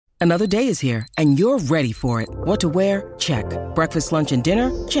Another day is here, and you're ready for it. What to wear? Check. Breakfast, lunch, and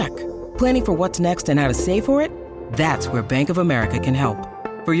dinner? Check. Planning for what's next and how to save for it? That's where Bank of America can help.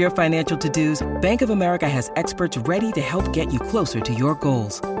 For your financial to-dos, Bank of America has experts ready to help get you closer to your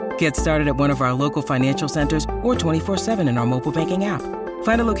goals. Get started at one of our local financial centers or 24/7 in our mobile banking app.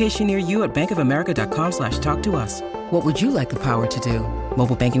 Find a location near you at bankofamerica.com/talktous. What would you like the power to do?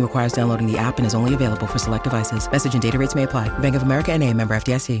 Mobile banking requires downloading the app and is only available for select devices. Message and data rates may apply. Bank of America N.A., member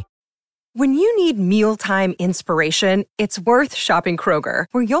FDIC. When you need mealtime inspiration, it's worth shopping Kroger,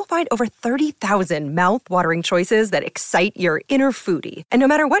 where you'll find over 30,000 mouth-watering choices that excite your inner foodie. And no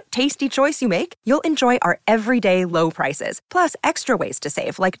matter what tasty choice you make, you'll enjoy our everyday low prices, plus extra ways to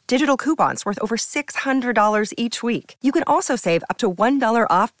save, like digital coupons worth over $600 each week. You can also save up to $1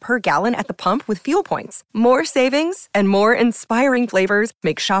 off per gallon at the pump with fuel points. More savings and more inspiring flavors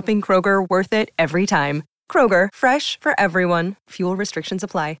make shopping Kroger worth it every time. Kroger, fresh for everyone. Fuel restrictions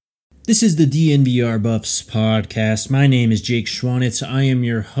apply. This is the DNVR Buffs podcast. My name is Jake Schwanitz. I am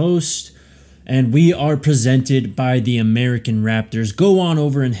your host, and we are presented by the American Raptors. Go on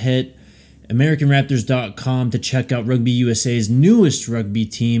over and hit AmericanRaptors.com to check out Rugby USA's newest rugby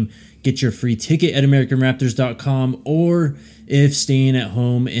team. Get your free ticket at AmericanRaptors.com, or if staying at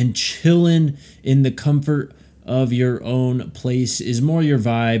home and chilling in the comfort of your own place is more your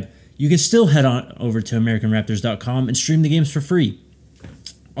vibe, you can still head on over to AmericanRaptors.com and stream the games for free.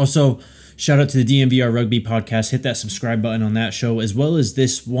 Also, shout out to the DNVR Rugby podcast. Hit that subscribe button on that show, as well as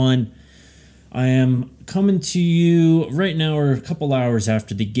this one. I am coming to you right now, or a couple hours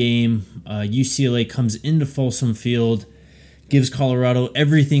after the game. UCLA comes into Folsom Field, gives Colorado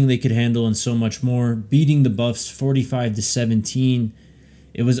everything they could handle and so much more, beating the Buffs 45-17.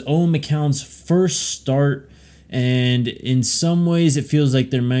 It was Owen McCown's first start, and in some ways it feels like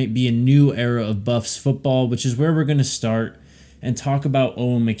there might be a new era of Buffs football, which is where we're going to start and talk about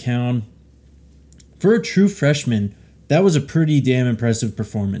Owen McCown. For a true freshman, that was a pretty damn impressive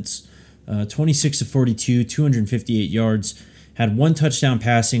performance. 26-42, 258 yards, had one touchdown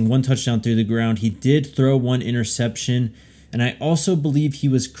passing, one touchdown through the ground. He did throw one interception, and I also believe he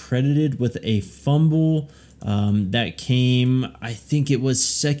was credited with a fumble that came, I think it was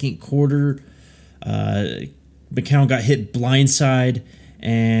second quarter. McCown got hit blindside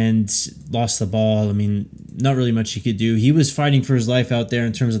and lost the ball. I mean, not really much he could do. He was fighting for his life out there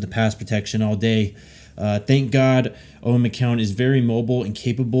in terms of the pass protection all day. Thank God Owen McCown is very mobile and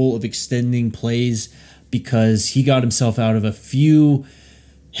capable of extending plays, because he got himself out of a few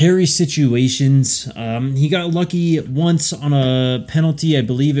hairy situations. He got lucky once on a penalty. I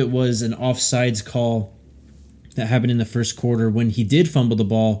believe it was an offsides call that happened in the first quarter when he did fumble the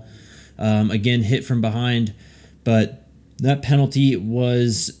ball. Again, hit from behind, but that penalty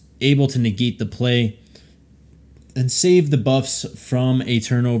was able to negate the play and save the Buffs from a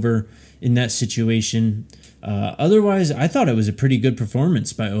turnover in that situation. Otherwise, I thought it was a pretty good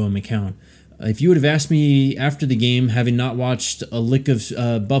performance by Owen McCown. If you would have asked me after the game, having not watched a lick of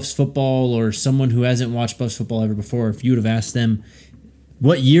Buffs football, or someone who hasn't watched Buffs football ever before, if you would have asked them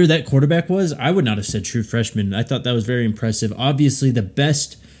what year that quarterback was, I would not have said true freshman. I thought that was very impressive. Obviously, the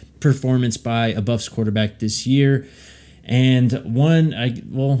best performance by a Buffs quarterback this year. And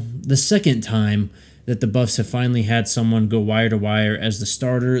the second time that the Buffs have finally had someone go wire to wire as the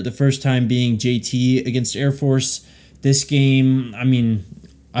starter. The first time being JT against Air Force. This game, I mean,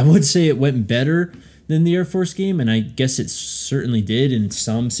 I would say it went better than the Air Force game, and I guess it certainly did in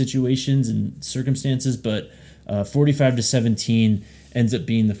some situations and circumstances, but 45-17 ends up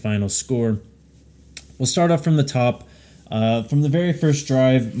being the final score. We'll start off from the top. From the very first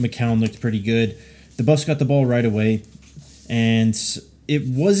drive, McCown looked pretty good. The Buffs got the ball right away, and it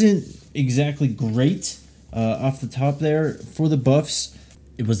wasn't exactly great off the top there for the Buffs.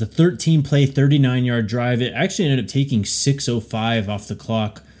 It was a 13-play, 39-yard drive. It actually ended up taking 6:05 off the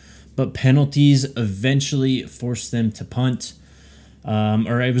clock, but penalties eventually forced them to punt.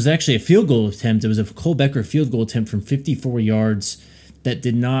 Or it was actually a field goal attempt. It was a Cole Becker field goal attempt from 54 yards that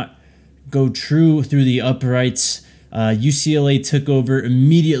did not go true through the uprights. UCLA took over,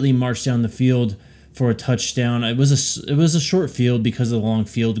 immediately marched down the field for a touchdown. It was a short field because of the long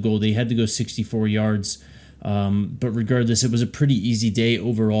field goal. They had to go 64 yards. But regardless, it was a pretty easy day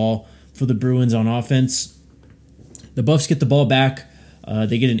overall for the Bruins on offense. The Buffs get the ball back.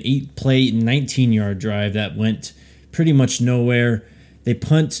 They get an 8-play, 19-yard drive that went pretty much nowhere. They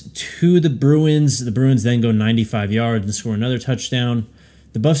punt to the Bruins. The Bruins then go 95 yards and score another touchdown.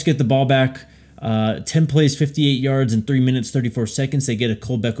 The Buffs get the ball back. 10 plays, 58 yards in 3 minutes, 34 seconds. They get a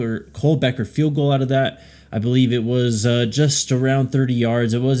Cole Becker field goal out of that. I believe it was just around 30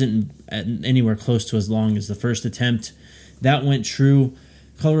 yards. It wasn't anywhere close to as long as the first attempt. That went true.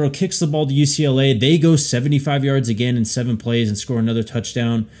 Colorado kicks the ball to UCLA. They go 75 yards again in 7 plays and score another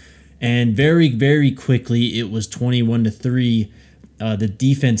touchdown. And very, very quickly, it was 21-3. The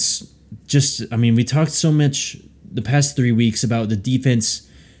defense we talked so much the past 3 weeks about the defense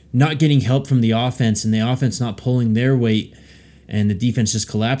not getting help from the offense and the offense not pulling their weight and the defense just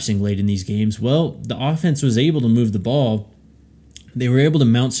collapsing late in these games. Well, the offense was able to move the ball. They were able to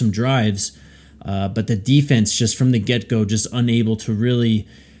mount some drives, but the defense just from the get-go just unable to really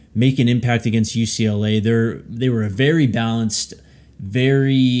make an impact against UCLA. They were a very balanced,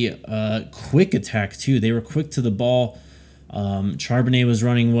 very quick attack too. They were quick to the ball. Charbonnet was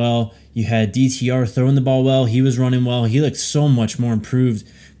running well. You had DTR throwing the ball well. He was running well. He looked so much more improved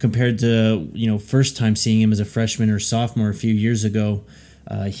compared to first time seeing him as a freshman or sophomore a few years ago.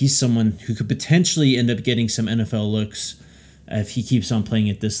 He's someone who could potentially end up getting some NFL looks if he keeps on playing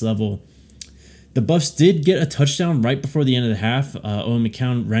at this level. The Buffs did get a touchdown right before the end of the half. Owen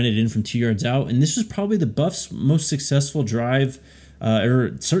McCown ran it in from 2 yards out, and this was probably the Buffs' most successful drive, or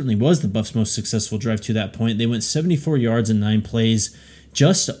it certainly was the Buffs' most successful drive to that point. They went 74 yards in 9 plays,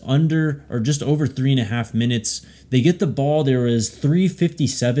 just over 3.5 minutes. They get the ball. There was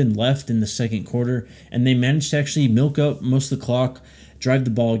 3:57 left in the second quarter, and they managed to actually milk up most of the clock, drive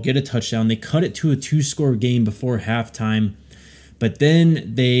the ball, get a touchdown. They cut it to a 2-score game before halftime. But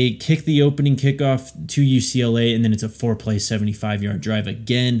then they kick the opening kickoff to UCLA, and then it's a 4-play, 75-yard drive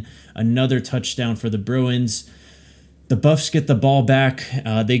again. Another touchdown for the Bruins. The Buffs get the ball back.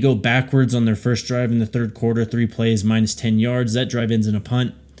 They go backwards on their first drive in the third quarter, 3 plays, minus 10 yards. That drive ends in a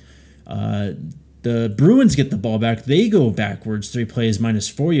punt. The Bruins get the ball back. They go backwards, 3 plays, minus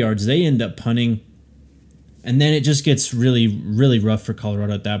 4 yards. They end up punting. And then it just gets really, really rough for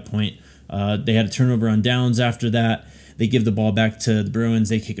Colorado at that point. They had a turnover on downs after that. They give the ball back to the Bruins.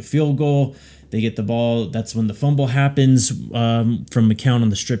 They kick a field goal. They get the ball. That's when the fumble happens from McCown on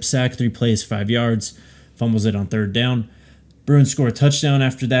the strip sack. 3 plays, 5 yards. Fumbles it on third down. Bruins score a touchdown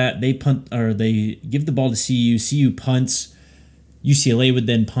after that. They punt, or they give the ball to CU. CU punts. UCLA would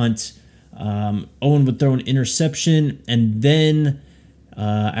then punt. Owen would throw an interception, and then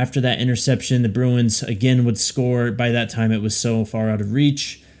after that interception, the Bruins again would score. By that time, it was so far out of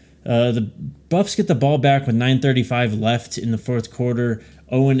reach. The Buffs get the ball back with 9:35 left in the fourth quarter.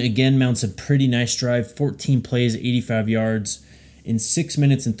 Owen again mounts a pretty nice drive, 14 plays, 85 yards in 6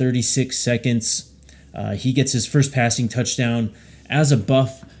 minutes and 36 seconds. He gets his first passing touchdown as a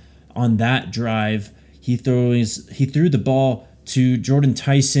Buff on that drive. He threw the ball to Jordan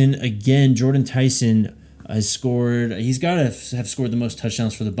Tyson. Again, Jordan Tyson has scored. He's got to have scored the most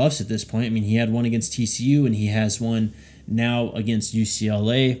touchdowns for the Buffs at this point. I mean, he had one against TCU, and he has one now against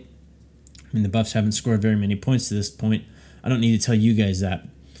UCLA. I mean, the Buffs haven't scored very many points to this point. I don't need to tell you guys that.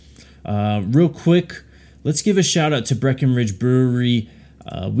 Real quick, let's give a shout out to Breckenridge Brewery.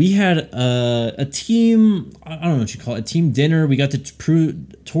 We had a team, I don't know what you call it, a team dinner. We got to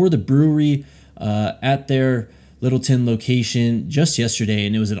tour the brewery at their Littleton location just yesterday,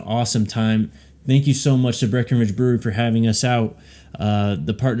 and it was an awesome time. Thank you so much to Breckenridge Brewery for having us out.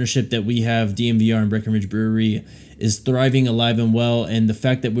 The partnership that we have, DMVR and Breckenridge Brewery, is thriving, alive, and well, and the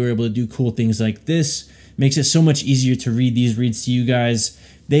fact that we're able to do cool things like this makes it so much easier to read these reads to you guys.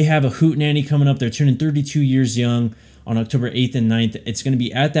 They have a Hootenanny coming up. They're turning 32 years young on October 8th and 9th. It's going to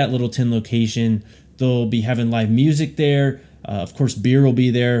be at that Littleton location. They'll be having live music there. Of course, beer will be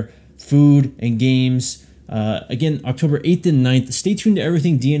there, food and games. Again, October 8th and 9th. Stay tuned to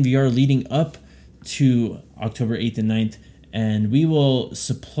everything DNVR leading up to October 8th and 9th, and we will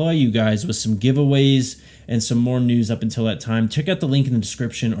supply you guys with some giveaways and some more news up until that time. Check out the link in the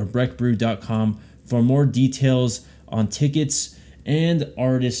description or breckbrew.com for more details on tickets and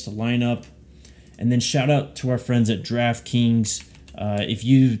artist lineup. And then shout out to our friends at DraftKings. If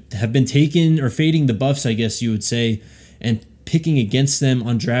you have been taking or fading the Buffs, I guess you would say, and picking against them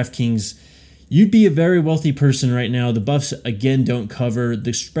on DraftKings, you'd be a very wealthy person right now. The Buffs, again, don't cover.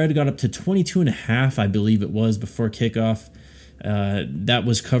 The spread got up to 22.5, I believe it was, before kickoff. That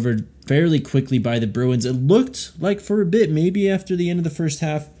was covered fairly quickly by the Bruins. It looked like for a bit, maybe after the end of the first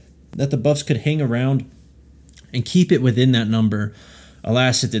half, that the Buffs could hang around and keep it within that number.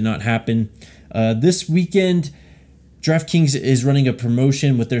 Alas, it did not happen. This weekend, DraftKings is running a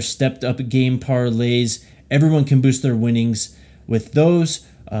promotion with their stepped-up game parlays. Everyone can boost their winnings with those.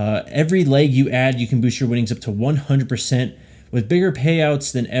 Every leg you add, you can boost your winnings up to 100%. With bigger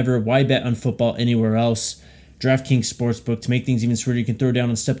payouts than ever, why bet on football anywhere else? DraftKings Sportsbook. To make things even sweeter, you can throw down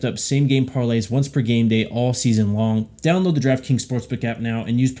on stepped-up same-game parlays once per game day all season long. Download the DraftKings Sportsbook app now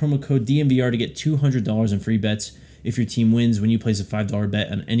and use promo code DMVR to get $200 in free bets if your team wins when you place a $5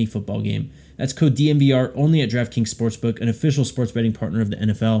 bet on any football game. That's code DNVR only at DraftKings Sportsbook, an official sports betting partner of the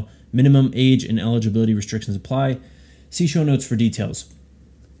NFL. Minimum age and eligibility restrictions apply. See show notes for details.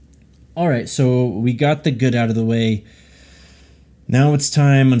 All right, so we got the good out of the way. Now it's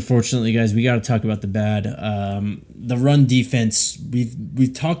time, unfortunately, guys, we got to talk about the bad. The run defense,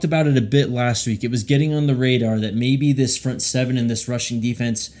 we've talked about it a bit last week. It was getting on the radar that maybe this front seven and this rushing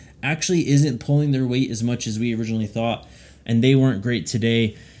defense actually isn't pulling their weight as much as we originally thought, and they weren't great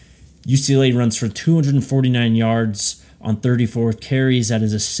today. UCLA runs for 249 yards on 34 carries. That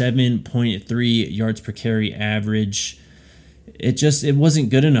is a 7.3 yards per carry average. It wasn't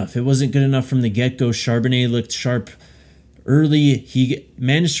good enough. It wasn't good enough from the get-go. Charbonnet looked sharp early. He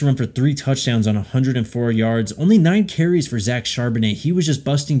managed to run for 3 touchdowns on 104 yards. Only 9 carries for Zach Charbonnet. He was just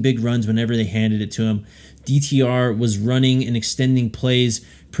busting big runs whenever they handed it to him. DTR was running and extending plays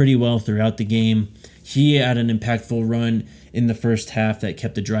pretty well throughout the game. He had an impactful run in the first half that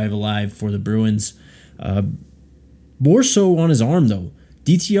kept the drive alive for the Bruins. More so on his arm, though.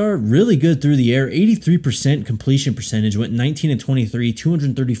 DTR really good through the air, 83% completion percentage, went 19-23,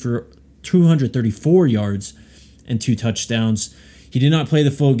 234 yards and 2 touchdowns. He did not play the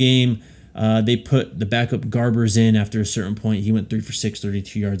full game. They put the backup Garbers in after a certain point. He went 3 for 6,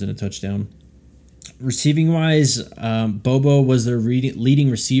 32 yards and a touchdown. Receiving wise, Bobo was their leading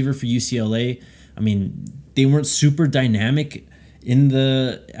receiver for UCLA. I mean, they weren't super dynamic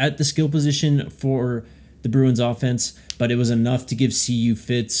at the skill position for the Bruins offense, but it was enough to give CU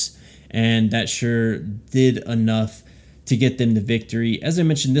fits, and that sure did enough to get them the victory. As I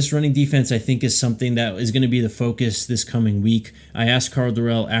mentioned, this running defense I think is something that is going to be the focus this coming week. I asked Karl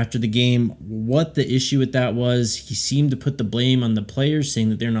Dorrell after the game what the issue with that was. He seemed to put the blame on the players, saying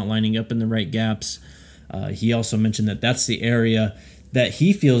that they're not lining up in the right gaps. He also mentioned that that's the area that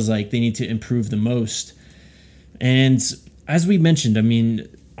he feels like they need to improve the most. And as we mentioned, I mean,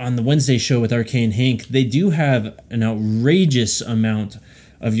 on the Wednesday show with RK and Hank, they do have an outrageous amount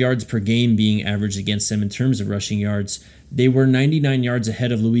of yards per game being averaged against them in terms of rushing yards. They were 99 yards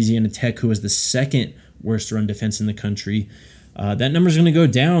ahead of Louisiana Tech, who was the second worst run defense in the country. That number is going to go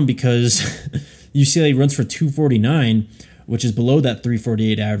down because UCLA runs for 249, which is below that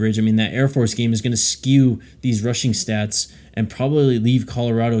 348 average. I mean, that Air Force game is going to skew these rushing stats and probably leave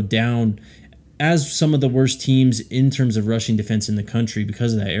Colorado down as some of the worst teams in terms of rushing defense in the country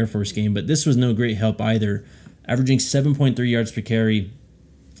because of that Air Force game. But this was no great help either. Averaging 7.3 yards per carry.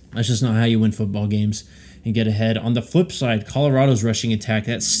 That's just not how you win football games and get ahead. On the flip side, Colorado's rushing attack,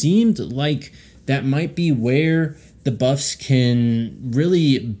 that seemed like that might be where the Buffs can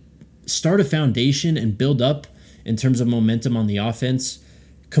really start a foundation and build up in terms of momentum on the offense.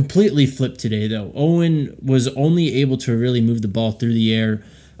 Completely flipped today, though. Owen was only able to really move the ball through the air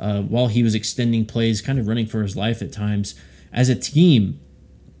while he was extending plays, kind of running for his life at times. As a team,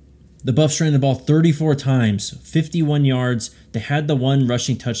 the Buffs ran the ball 34 times, 51 yards. They had the 1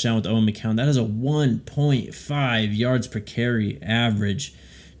 rushing touchdown with Owen McCown. That is a 1.5 yards per carry average.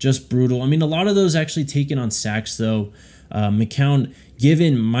 Just brutal. I mean, a lot of those actually taken on sacks, though. McCown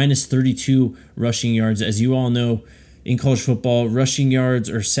given minus 32 rushing yards. As you all know, in college football, rushing yards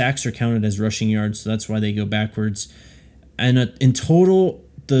or sacks are counted as rushing yards, so that's why they go backwards. And in total,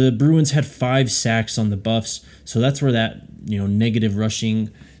 the Bruins had 5 sacks on the Buffs, so that's where that negative rushing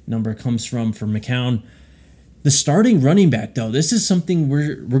number comes from for McCown. The starting running back, though, this is something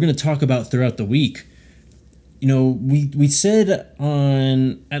we're going to talk about throughout the week. We said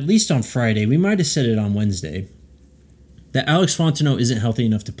at least on Friday, we might have said it on Wednesday, that Alex Fontenot isn't healthy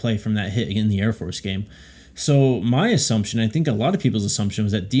enough to play from that hit in the Air Force game. So my assumption, I think a lot of people's assumption,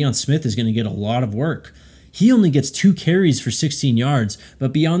 was that Deion Smith is going to get a lot of work. He only gets 2 carries for 16 yards,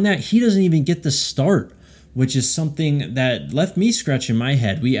 but beyond that, he doesn't even get the start, which is something that left me scratching my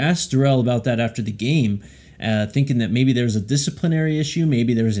head. We asked Dorrell about that after the game, thinking that maybe there was a disciplinary issue,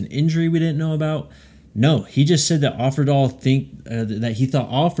 maybe there was an injury we didn't know about. No, he just said that that he thought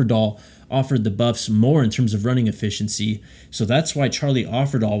Offerdahl offered the Buffs more in terms of running efficiency. So that's why Charlie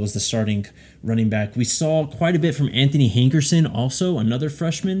Offerdahl was the starting running back. We saw quite a bit from Anthony Hankerson, also another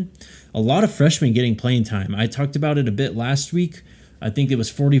freshman. A lot of freshmen getting playing time. I talked about it a bit last week. I think it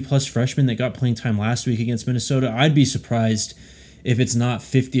was 40-plus freshmen that got playing time last week against Minnesota. I'd be surprised if it's not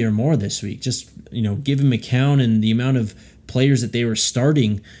 50 or more this week. Just, given McCown and the amount of players that they were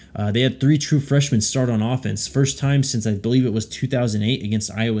starting, they had 3 true freshmen start on offense. First time since I believe it was 2008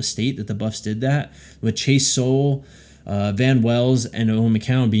 against Iowa State that the Buffs did that, with Chase Soule, Van Wells, and Owen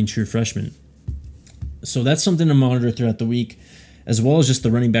McCown being true freshmen. So that's something to monitor throughout the week, as well as just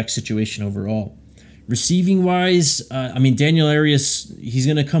the running back situation overall. Receiving wise, Daniel Arias, he's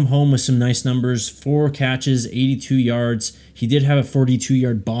going to come home with some nice numbers. 4 catches, 82 yards. He did have a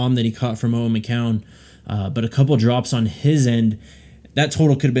 42-yard bomb that he caught from Owen McCown, but a couple drops on his end. That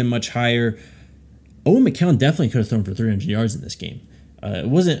total could have been much higher. Owen McCown definitely could have thrown for 300 yards in this game. It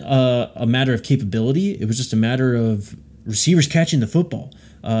wasn't a matter of capability. It was just a matter of receivers catching the football.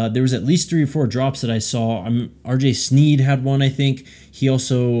 There was at least 3 or 4 drops that I saw. RJ Sneed had one, I think. He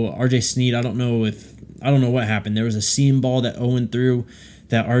also, RJ Sneed, I don't know what happened. There was a seam ball that Owen threw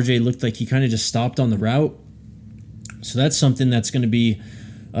that RJ looked like he kind of just stopped on the route. So that's something that's going to be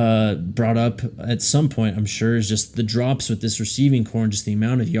brought up at some point, I'm sure, is just the drops with this receiving core and just the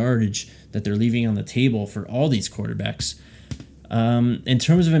amount of yardage that they're leaving on the table for all these quarterbacks. In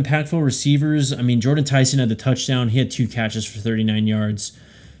terms of impactful receivers, Jordan Tyson had the touchdown. He had 2 catches for 39 yards.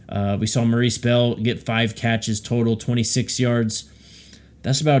 We saw Maurice Bell get 5 catches total, 26 yards.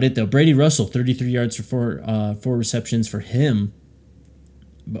 That's about it, though. Brady Russell, 33 yards for 4 receptions for him.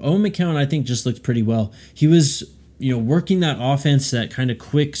 But Owen McCown, I think, just looked pretty well. He was, working that offense, that kind of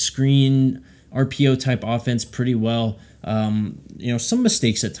quick screen RPO type offense pretty well. Some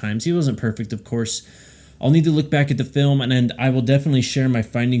mistakes at times. He wasn't perfect, of course. I'll need to look back at the film, and I will definitely share my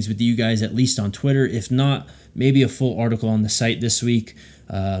findings with you guys, at least on Twitter. If not, maybe a full article on the site this week.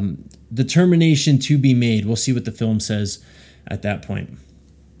 Determination to be made. We'll see what the film says at that point.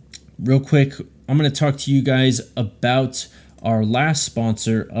 Real quick, I'm going to talk to you guys about our last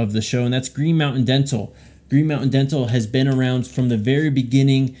sponsor of the show, and that's Green Mountain Dental. Green Mountain Dental has been around from the very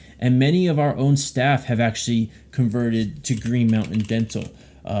beginning, and many of our own staff have actually converted to Green Mountain Dental.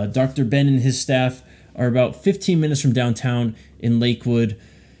 Dr. Ben and his staff are about 15 minutes from downtown in Lakewood.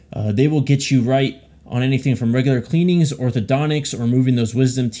 They will get you right on anything from regular cleanings, orthodontics, or moving those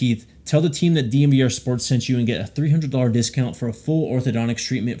wisdom teeth. Tell the team that DMVR Sports sent you and get a $300 discount for a full orthodontics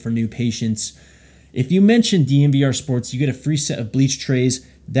treatment for new patients. If you mention DMVR Sports, you get a free set of bleach trays.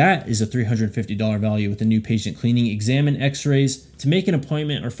 That is a $350 value with a new patient cleaning, exam, and x-rays. To make an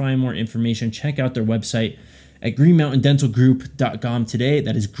appointment or find more information, check out their website at greenmountaindentalgroup.com today.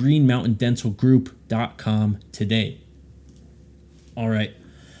 That is greenmountaindentalgroup.com today. All right.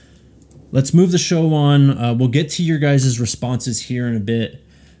 Let's move the show on. We'll get to your guys' responses here in a bit.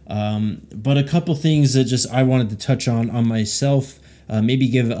 But a couple things that I wanted to touch on myself. Maybe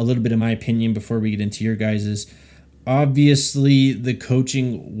give a little bit of my opinion before we get into your guys'. Obviously, the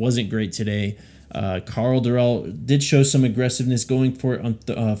coaching wasn't great today. Carl Durrell did show some aggressiveness going for it on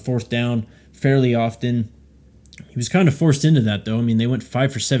 4th down fairly often. He was kind of forced into that, though. They went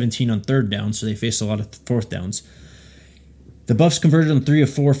 5 for 17 on 3rd down, so they faced a lot of 4th downs. The Buffs converted on 3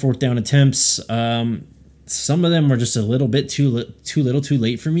 of 4 4th down attempts. Some of them were just a little bit too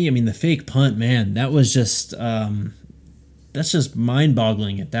late for me. The fake punt, man, that was just that's just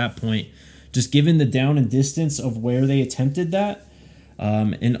mind-boggling at that point. Just given the down and distance of where they attempted that,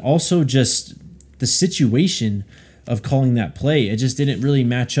 and also just the situation of calling that play, it just didn't really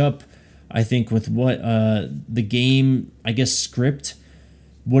match up, I think, with what the game, script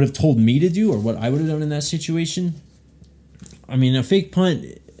would have told me to do or what I would have done in that situation. A fake punt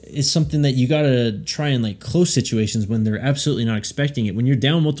is something that you got to try in close situations when they're absolutely not expecting it. When you're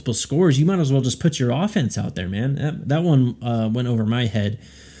down multiple scores, you might as well just put your offense out there, man. That one went over my head.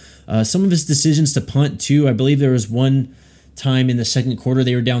 Some of his decisions to punt, too. I believe there was one time in the second quarter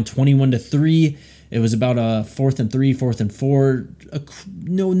they were down 21-3. It was about a 4th and 3, 4th and 4,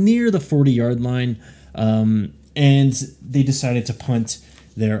 near the 40-yard line. And they decided to punt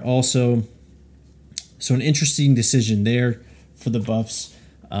there also. So an interesting decision there for the Buffs.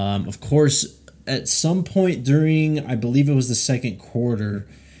 Of course, at some point during, I believe it was the second quarter,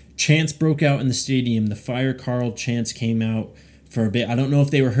 chants broke out in the stadium. The Fire Carl chants came out for a bit. I don't know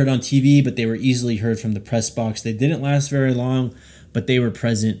if they were heard on TV, but they were easily heard from the press box. They didn't last very long, but they were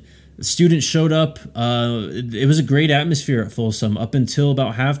present. The students showed up. It was a great atmosphere at Folsom up until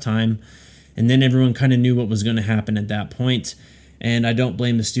about halftime, and then everyone kind of knew what was going to happen at that point. And I don't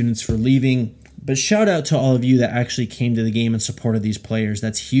blame the students for leaving. But shout out to all of you that actually came to the game and supported these players.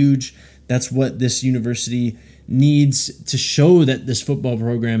 That's huge. That's what this university needs to show that this football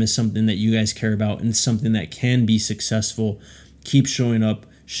program is something that you guys care about and something that can be successful. Keep showing up.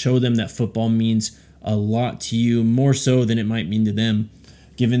 Show them that football means a lot to you, more so than it might mean to them,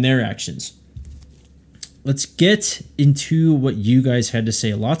 given their actions. Let's get into what you guys had to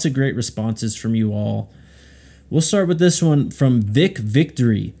say. Lots of great responses from you all. We'll start with this one from Vic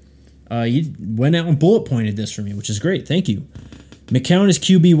Victory. He went out and bullet pointed this for me, which is great. Thank you. McCown is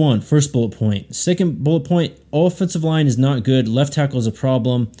QB1, first bullet point. Second bullet point, offensive line is not good. Left tackle is a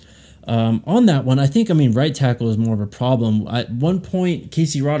problem. On that one, I think, right tackle is more of a problem. At one point,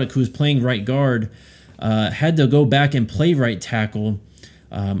 Casey Roddick, who was playing right guard, had to go back and play right tackle.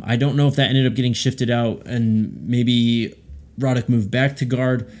 I don't know if that ended up getting shifted out and maybe Roddick moved back to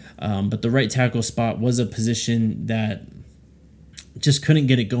guard, but the right tackle spot was a position that just couldn't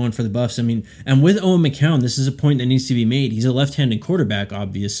get it going for the Buffs. I mean, and with Owen McCown, this is a point that needs to be made. He's a left-handed quarterback,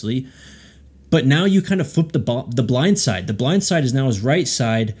 obviously, but now you kind of flip the blind side. The blind side is now his right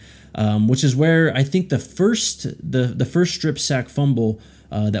side, which is where I think the first strip sack fumble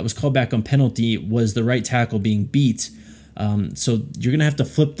that was called back on penalty was the right tackle being beat. So you're going to have to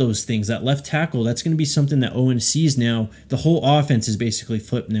flip those things. That left tackle, that's going to be something that Owen sees now. The whole offense is basically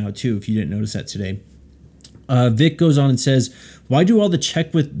flipped now too, if you didn't notice that today. Vic goes on and says, why do all the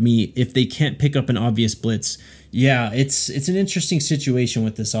check with me if they can't pick up an obvious blitz? Yeah, it's an interesting situation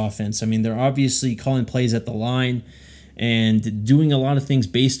with this offense. I mean, they're obviously calling plays at the line and doing a lot of things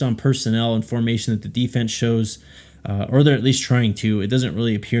based on personnel and formation that the defense shows, or they're at least trying to. It doesn't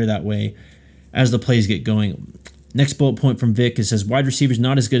really appear that way as the plays get going. Next bullet point from Vic, it says, wide receivers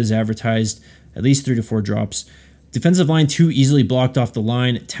not as good as advertised, at least 3 to 4 drops. Defensive line too easily blocked off the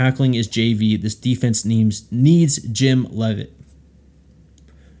line. Tackling is JV. This defense needs Jim Leavitt.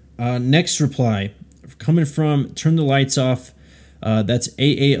 Next reply, coming from Turn the Lights Off. That's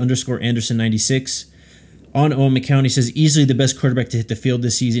AA_Anderson96. On Owen McCown, he says, easily the best quarterback to hit the field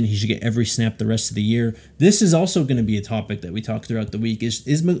this season. He should get every snap the rest of the year. This is also going to be a topic that we talk throughout the week. Is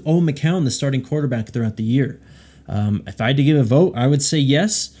Owen McCown the starting quarterback throughout the year? If I had to give a vote, I would say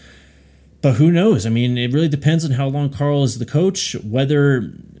yes. But who knows? I mean, it really depends on how long Carl is the coach,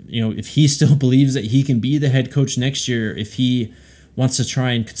 whether, if he still believes that he can be the head coach next year, if he wants to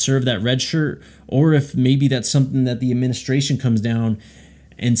try and conserve that red shirt, or if maybe that's something that the administration comes down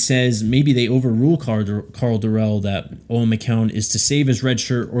and says maybe they overrule Carl Durrell, that Owen McCown is to save his red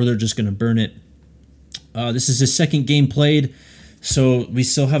shirt, or they're just going to burn it. This is his second game played, so we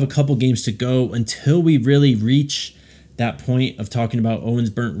still have a couple games to go until we really reach that point of talking about Owen's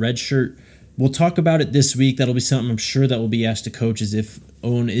burnt red shirt. We'll talk about it this week. That'll be something I'm sure that will be asked to coaches if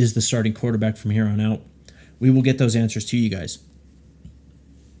Owen is the starting quarterback from here on out. We will get those answers to you guys.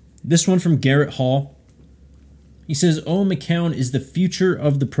 This one from Garrett Hall. He says, Owen McCown is the future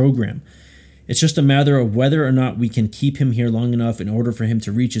of the program. It's just a matter of whether or not we can keep him here long enough in order for him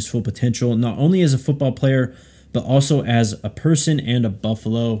to reach his full potential, not only as a football player, but also as a person and a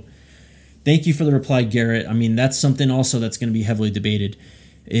Buffalo. Thank you for the reply, Garrett. I mean, that's something also that's going to be heavily debated,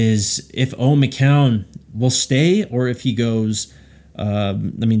 is if Owen McCown will stay or if he goes.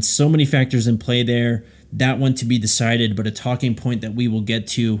 So many factors in play there. That one to be decided, but a talking point that we will get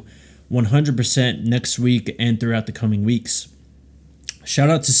to 100% next week and throughout the coming weeks. Shout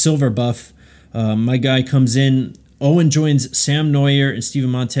out to Silver Buff. My guy comes in. Owen joins Sam Neuer and Steven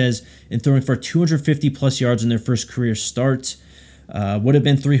Montez in throwing for 250-plus yards in their first career start. Would have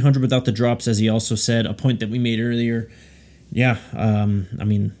been 300 without the drops, as he also said, a point that we made earlier. Yeah,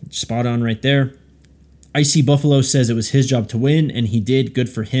 spot on right there. Icy Buffalo says it was his job to win, and he did. Good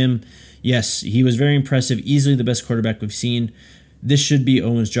for him. Yes, he was very impressive. Easily the best quarterback we've seen. This should be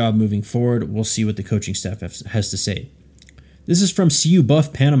Owen's job moving forward. We'll see what the coaching staff has to say. This is from CU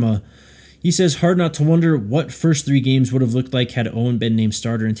Buff Panama. He says, hard not to wonder what first 3 games would have looked like had Owen been named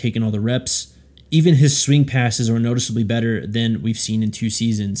starter and taken all the reps. Even his swing passes are noticeably better than we've seen in 2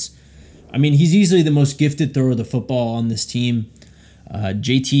 seasons. I mean, he's easily the most gifted thrower of the football on this team.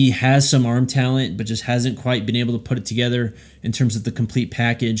 JT has some arm talent, but just hasn't quite been able to put it together in terms of the complete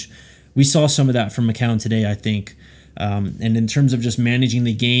package. We saw some of that from McCown today, I think. And in terms of just managing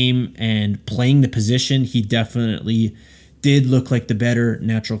the game and playing the position, he definitely did look like the better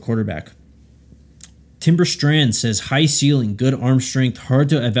natural quarterback. Timber Strand says, high ceiling, good arm strength, hard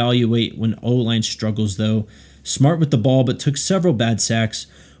to evaluate when O-line struggles though. Smart with the ball, but took several bad sacks.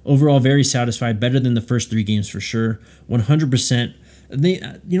 Overall, very satisfied, better than the first 3 games for sure. 100%.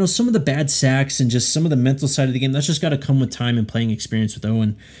 Some of the bad sacks and just some of the mental side of the game, that's just got to come with time and playing experience with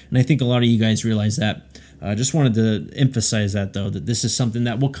Owen. And I think a lot of you guys realize that. Just wanted to emphasize that, though, that this is something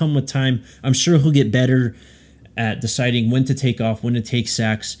that will come with time. I'm sure he'll get better at deciding when to take off, when to take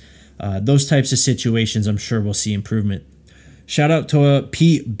sacks. Those types of situations, I'm sure we'll see improvement. Shout out to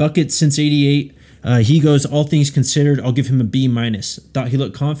Pete Bucket since 88. He goes, all things considered, I'll give him a B-. Thought he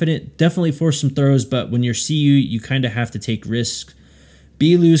looked confident. Definitely forced some throws, but when you're CU, you kind of have to take risks.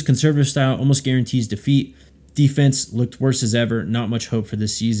 B. Lou's conservative style almost guarantees defeat. Defense looked worse as ever. Not much hope for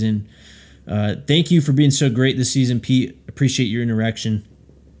this season. Thank you for being so great this season, Pete. Appreciate your interaction.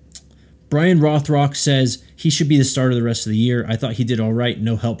 Brian Rothrock says he should be the starter the rest of the year. I thought he did all right.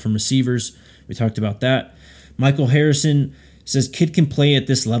 No help from receivers. We talked about that. Michael Harrison says kid can play at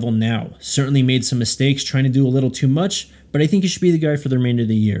this level now. Certainly made some mistakes trying to do a little too much, but I think he should be the guy for the remainder of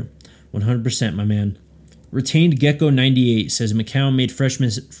the year. 100%, my man. Retained Gecko98 says McCown made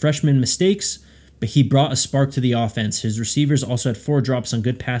freshman mistakes, but he brought a spark to the offense. His receivers also had 4 drops on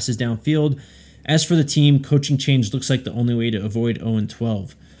good passes downfield. As for the team, coaching change looks like the only way to avoid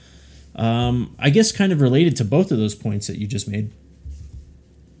 0-12. I guess kind of related to both of those points that you just made.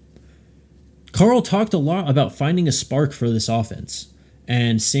 Carl talked a lot about finding a spark for this offense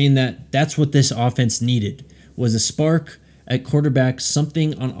and saying that that's what this offense needed, was a spark at quarterback,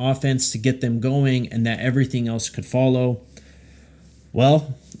 something on offense to get them going, and that everything else could follow.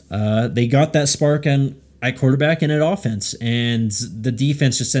 Well, they got that spark at quarterback and at offense, and the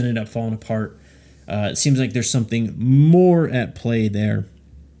defense just ended up falling apart. It seems like there's something more at play there.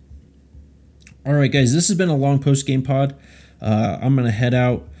 All right, guys, this has been a long post-game pod. I'm going to head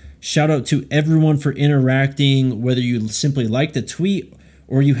out. Shout out to everyone for interacting, whether you simply liked the tweet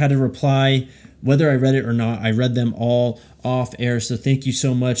or you had a reply. Whether I read it or not, I read them all off air, so thank you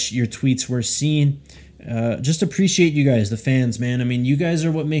so much. Your tweets were seen. Just appreciate you guys, the fans, man. I mean, you guys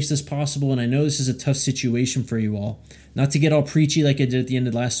are what makes this possible, and I know this is a tough situation for you all. Not to get all preachy like I did at the end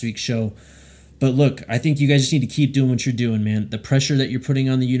of last week's show, but look, I think you guys just need to keep doing what you're doing, man. The pressure that you're putting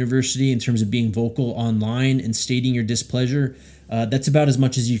on the university in terms of being vocal online and stating your displeasure, that's about as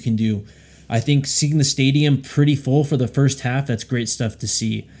much as you can do. I think seeing the stadium pretty full for the first half, that's great stuff to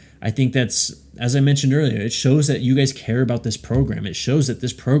see. I think that's, as I mentioned earlier, it shows that you guys care about this program. It shows that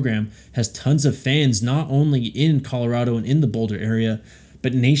this program has tons of fans, not only in Colorado and in the Boulder area,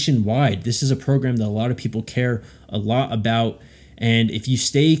 but nationwide. This is a program that a lot of people care a lot about. And if you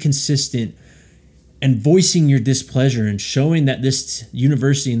stay consistent and voicing your displeasure and showing that this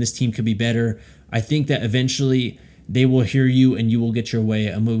university and this team could be better, I think that eventually they will hear you and you will get your way,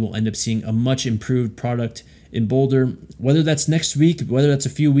 and we will end up seeing a much improved product in Boulder, whether that's next week, whether that's a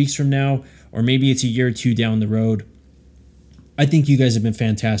few weeks from now, or maybe it's a year or two down the road. I think you guys have been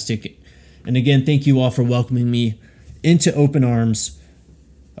fantastic. And again, thank you all for welcoming me into open arms.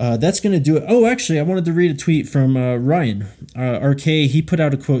 That's going to do it. Oh, actually, I wanted to read a tweet from Ryan. RK, he put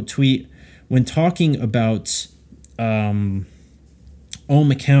out a quote tweet when talking about Owen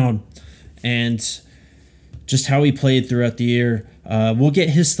McCown and just how he played throughout the year. We'll get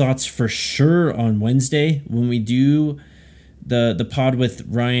his thoughts for sure on Wednesday when we do the pod with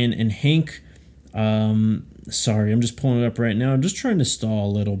Ryan and Hank. Sorry, I'm just pulling it up right now. I'm just trying to stall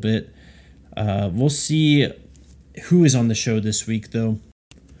a little bit. We'll see who is on the show this week, though.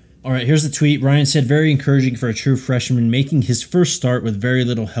 All right, here's the tweet. Ryan said, very encouraging for a true freshman making his first start with very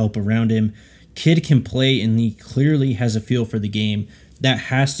little help around him. Kid can play, and he clearly has a feel for the game. That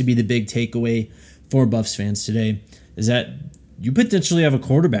has to be the big takeaway for Buffs fans today, is that you potentially have a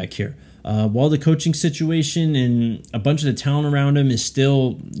quarterback here. While the coaching situation and a bunch of the talent around him is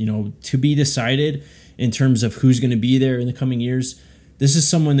still, to be decided in terms of who's going to be there in the coming years, this is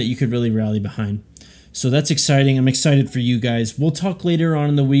someone that you could really rally behind. So that's exciting. I'm excited for you guys. We'll talk later on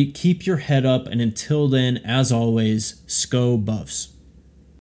in the week. Keep your head up, and until then, as always, Sko Buffs.